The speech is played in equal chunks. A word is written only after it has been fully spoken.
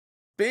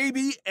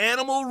Baby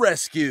Animal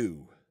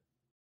Rescue.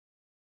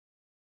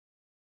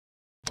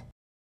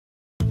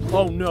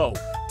 Oh no,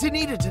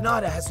 Danita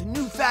Donata has a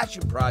new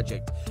fashion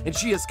project, and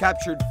she has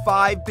captured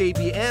 5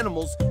 baby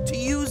animals to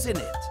use in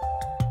it.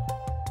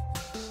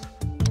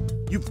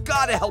 You've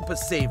got to help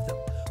us save them.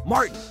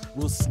 Martin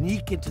will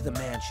sneak into the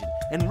mansion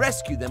and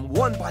rescue them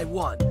one by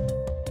one.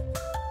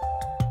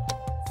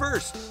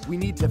 First, we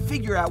need to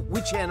figure out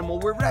which animal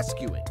we're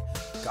rescuing.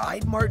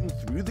 Guide Martin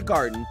through the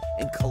garden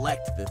and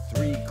collect the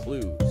 3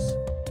 clues.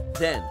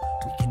 Then,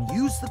 we can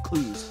use the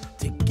clues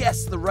to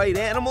guess the right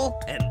animal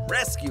and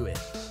rescue it.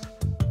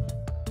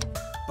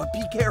 But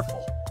be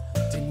careful.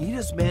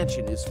 Danita's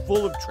mansion is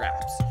full of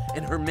traps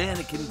and her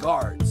mannequin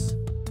guards.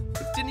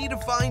 If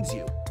Danita finds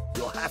you,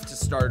 you'll have to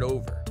start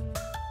over.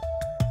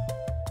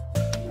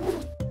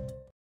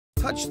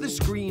 Touch the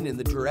screen in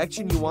the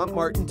direction you want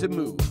Martin to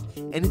move,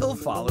 and he'll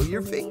follow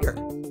your finger.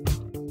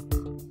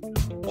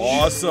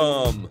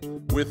 Awesome!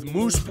 With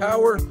moose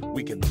power,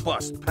 we can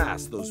bust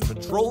past those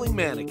patrolling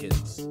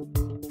mannequins.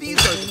 These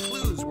are the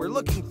clues we're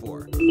looking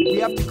for. We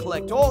have to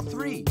collect all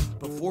 3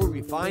 before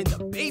we find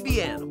the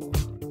baby animal.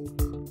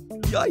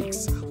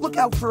 Yikes! Look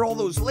out for all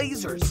those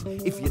lasers.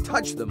 If you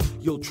touch them,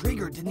 you'll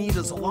trigger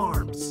Danita's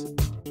alarms.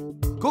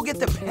 Go get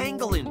the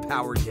pangolin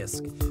power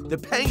disc. The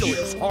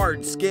pangolin's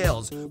hard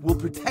scales will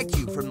protect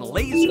you from the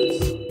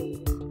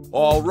lasers.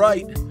 All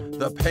right,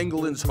 the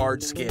pangolin's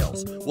hard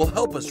scales will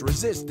help us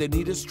resist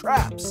Danita's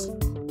traps.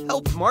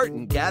 Help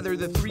Martin gather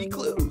the 3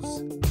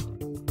 clues.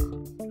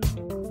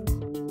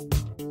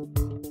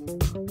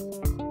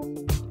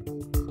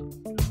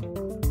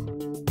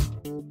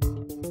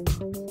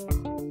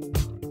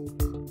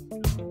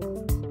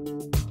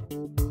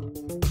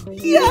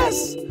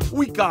 Yes!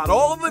 We got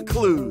all the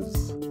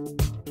clues!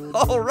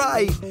 All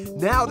right,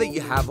 now that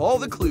you have all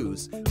the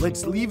clues,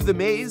 let's leave the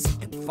maze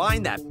and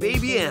find that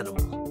baby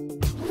animal.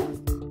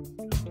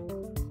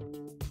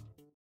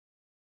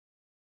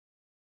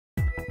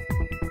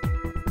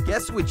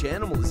 Guess which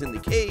animal is in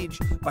the cage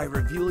by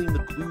revealing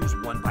the clues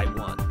one by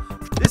one.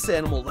 This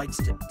animal likes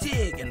to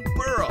dig and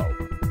burrow.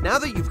 Now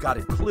that you've got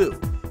a clue,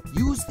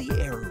 use the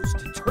arrows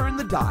to turn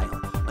the dial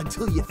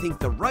until you think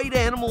the right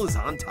animal is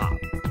on top.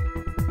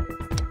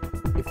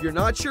 If you're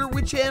not sure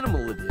which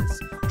animal it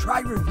is,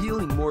 try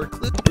revealing more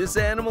clues. This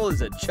animal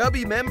is a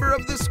chubby member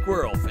of the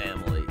squirrel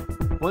family.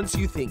 Once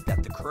you think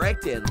that the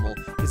correct animal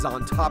is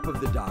on top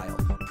of the dial,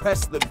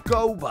 press the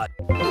go button.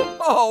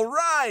 All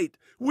right,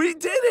 we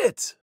did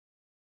it!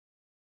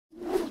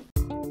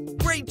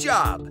 Great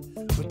job!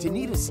 But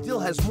Danita still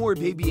has more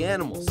baby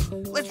animals.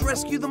 Let's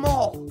rescue them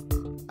all.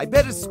 I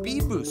bet a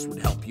speed boost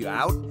would help you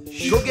out.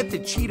 Go get the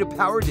cheetah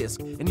power disc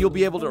and you'll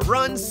be able to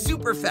run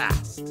super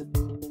fast.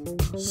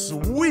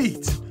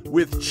 Sweet!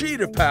 With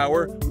cheetah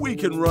power, we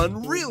can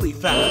run really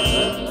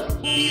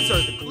fast. These are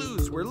the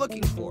clues we're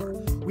looking for.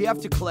 We have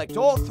to collect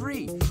all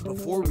 3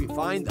 before we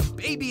find the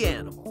baby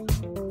animal.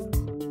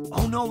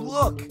 Oh no,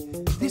 look!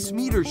 This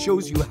meter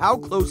shows you how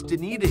close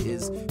Danita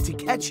is to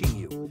catching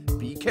you.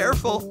 Be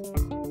careful.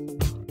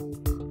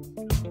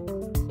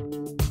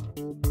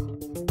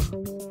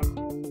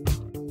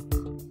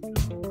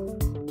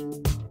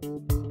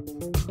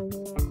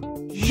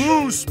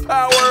 Moose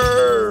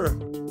power!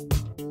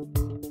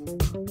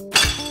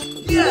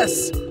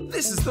 Yes!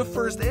 This is the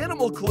first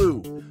animal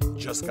clue.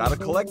 Just gotta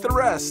collect the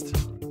rest.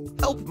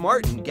 Help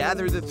Martin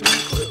gather the 3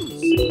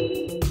 clues.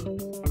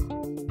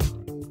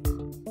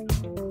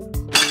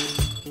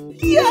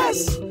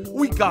 Yes!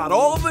 We got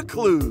all the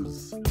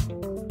clues.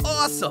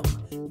 Awesome!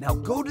 Now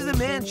go to the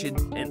mansion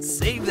and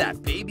save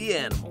that baby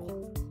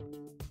animal.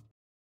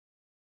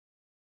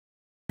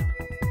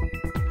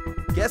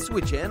 Guess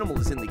which animal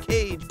is in the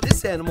cage?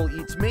 This animal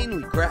eats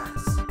mainly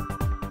grass.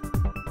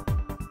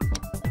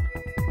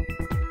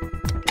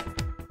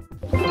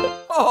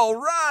 All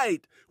right,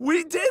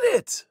 we did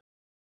it!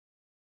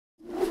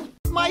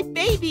 My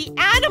baby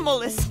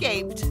animal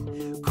escaped!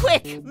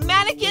 Quick,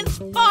 mannequins,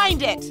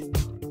 find it!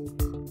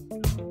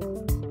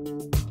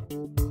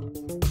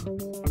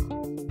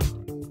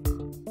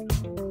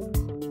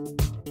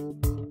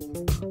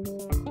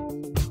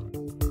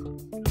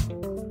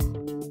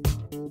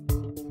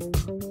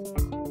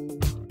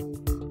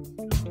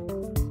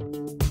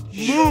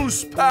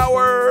 Moose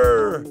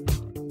power!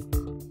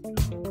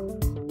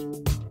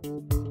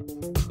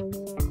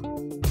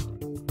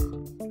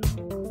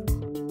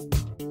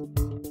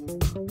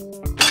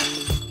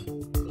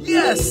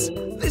 Yes!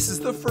 This is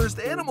the first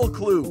animal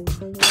clue.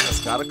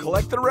 Just gotta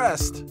collect the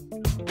rest.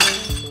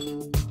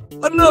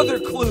 Another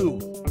clue!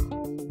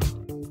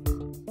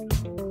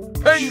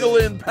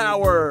 Pangolin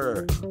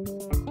power!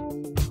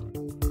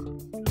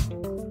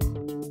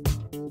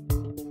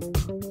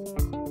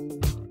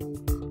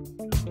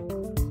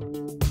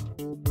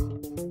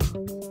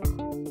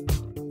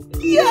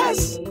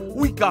 Yes!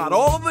 We got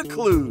all the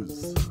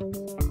clues.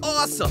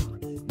 Awesome!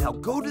 Now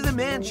go to the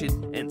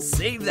mansion and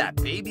save that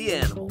baby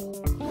animal.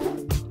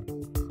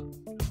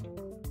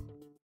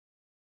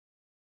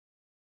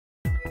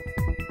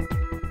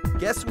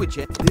 Guess which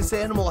this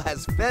animal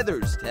has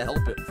feathers to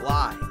help it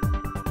fly.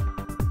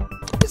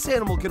 This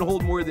animal can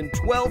hold more than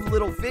 12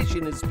 little fish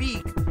in his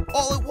beak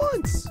all at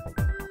once.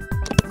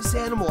 This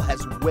animal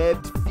has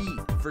webbed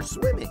feet for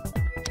swimming.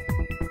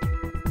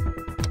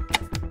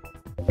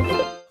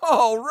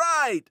 All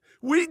right,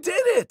 we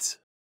did it!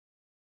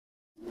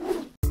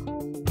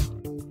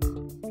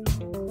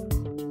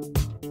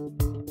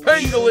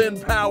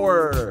 Pangolin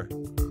power!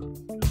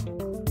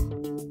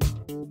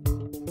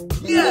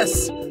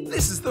 Yes!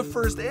 This is the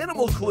first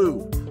animal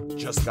clue.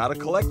 Just gotta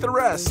collect the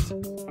rest.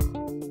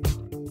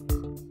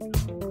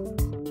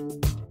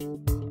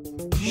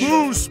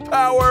 Moose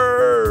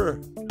power!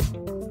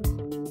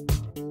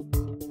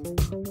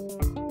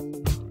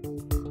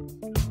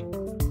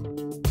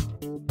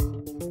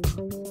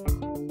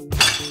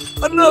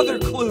 Another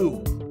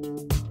clue!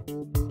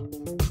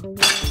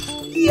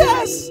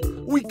 Yes!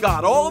 We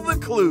got all the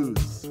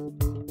clues!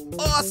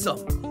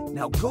 Awesome!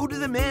 Now go to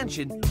the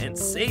mansion and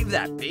save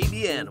that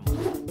baby animal.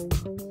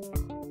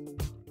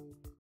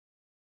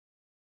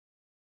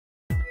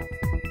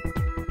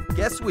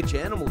 Guess which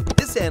animal?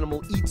 This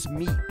animal eats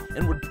meat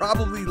and would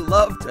probably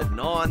love to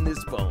gnaw on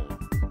this bone.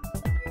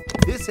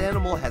 This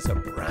animal has a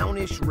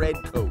brownish red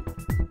coat.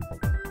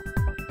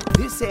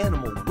 This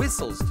animal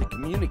whistles to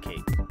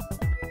communicate.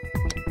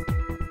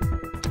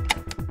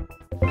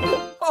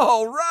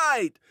 All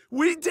right,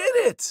 we did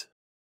it!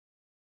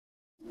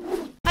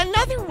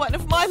 Another one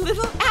of my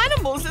little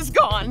animals is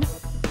gone.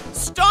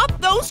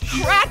 Stop those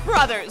Kratts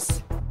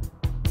brothers!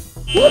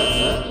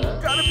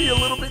 Gotta be a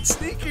little bit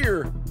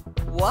sneakier.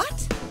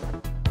 What?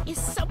 Is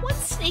someone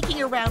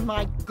sneaking around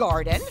my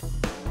garden?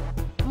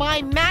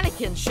 My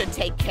mannequin should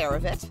take care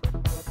of it.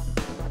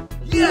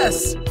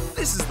 Yes!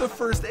 This is the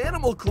first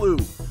animal clue.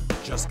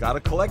 Just gotta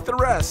collect the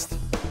rest.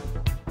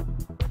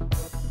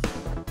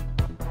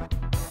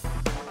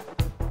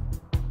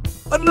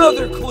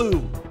 Another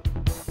clue.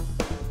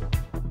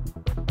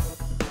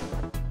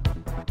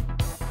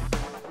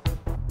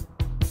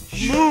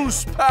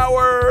 Moose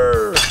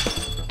power!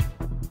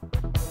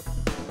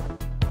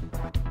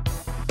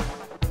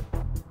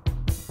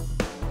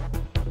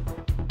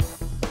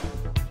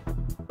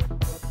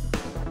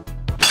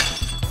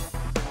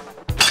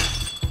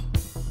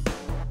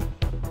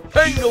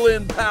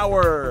 Pangolin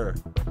power!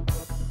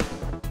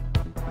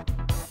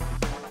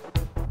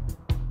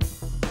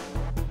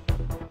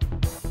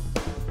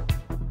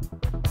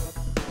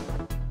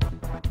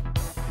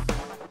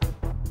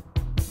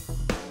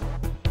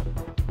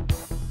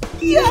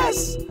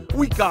 Yes!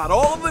 We got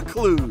all the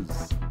clues!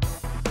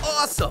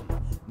 Awesome!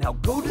 Now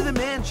go to the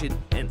mansion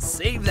and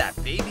save that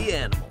baby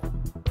animal.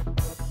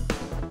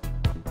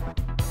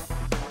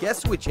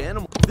 Guess which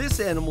animal? This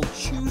animal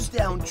chews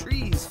down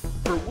trees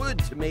for wood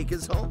to make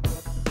his home.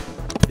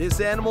 This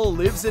animal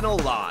lives in a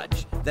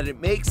lodge that it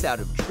makes out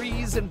of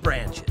trees and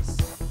branches.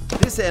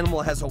 This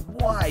animal has a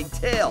wide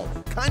tail,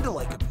 kind of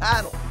like a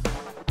paddle.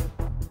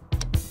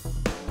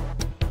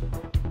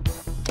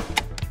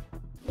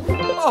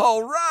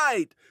 All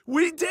right,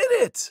 we did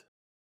it!